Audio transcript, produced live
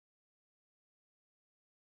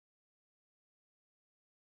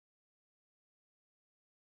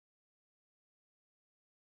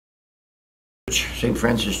St.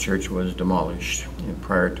 Francis Church was demolished. And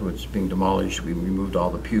prior to its being demolished, we removed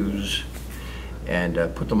all the pews and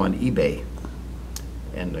put them on eBay.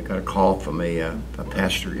 And I got a call from a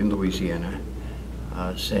pastor in Louisiana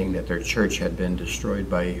saying that their church had been destroyed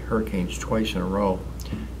by hurricanes twice in a row.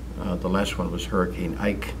 The last one was Hurricane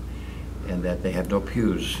Ike, and that they have no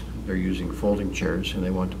pews. They're using folding chairs, and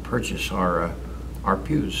they want to purchase our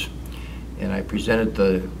pews. And I presented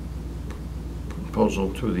the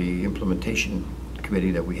proposal to the implementation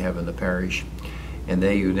committee that we have in the parish, and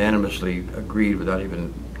they unanimously agreed, without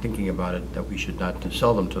even thinking about it, that we should not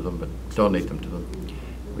sell them to them, but donate them to them.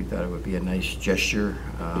 We thought it would be a nice gesture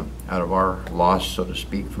out of our loss, so to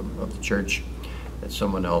speak, of the church, that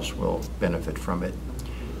someone else will benefit from it.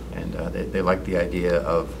 And they like the idea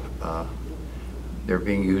of they're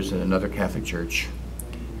being used in another Catholic church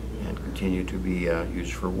and continue to be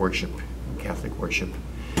used for worship, Catholic worship.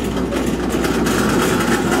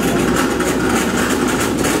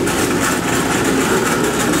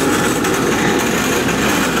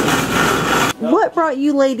 What brought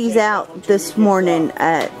you ladies out this morning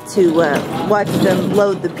to watch them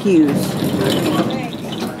load the pews?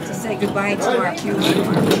 To say goodbye to our pews in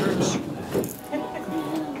our church.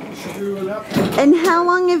 And how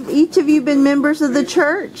long have each of you been members of the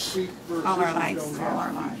church? All our lives. All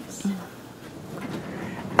our lives.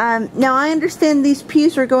 Now I understand these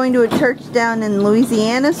pews are going to a church down in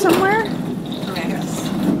Louisiana somewhere? Correct.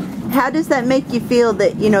 How does that make you feel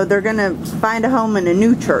that, you know, they're going to find a home in a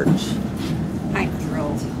new church? I'm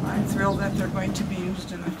thrilled. I'm thrilled that they're going to be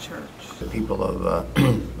used in a church. The people of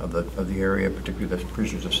the area, particularly the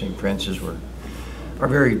parishioners of St. Francis, are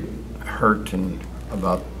very hurt and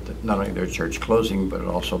about not only their church closing, but it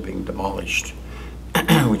also being demolished,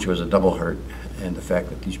 which was a double hurt, and the fact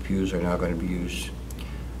that these pews are now going to be used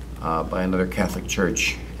by another Catholic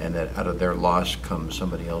church, and that out of their loss comes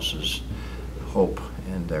somebody else's hope,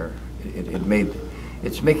 and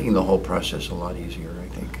it's making the whole process a lot easier, I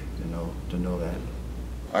think, to know that.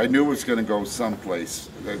 I knew it was going to go someplace.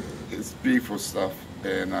 It's beautiful stuff,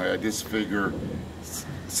 and I just figure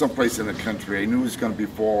someplace in the country. I knew it was going to be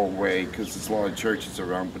far away because there's a lot of churches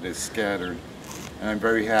around, but they're scattered. And I'm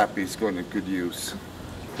very happy it's going to good use.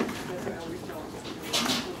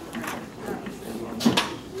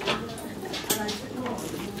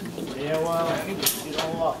 Yeah, well, I think it's get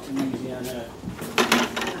all off to Louisiana.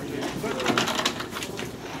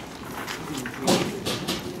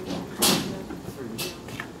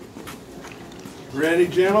 Ready,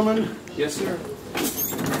 gentlemen? Yes, sir.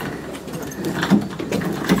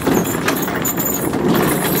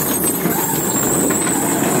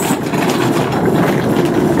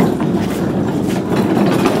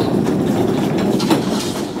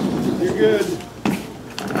 You're good.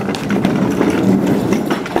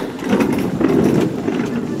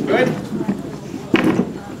 Good? Ready?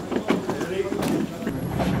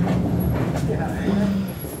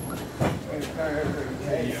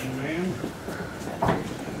 Hey, young man.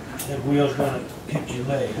 That wheel's gonna kick your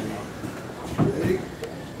leg. Ready?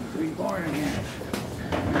 Reborn again.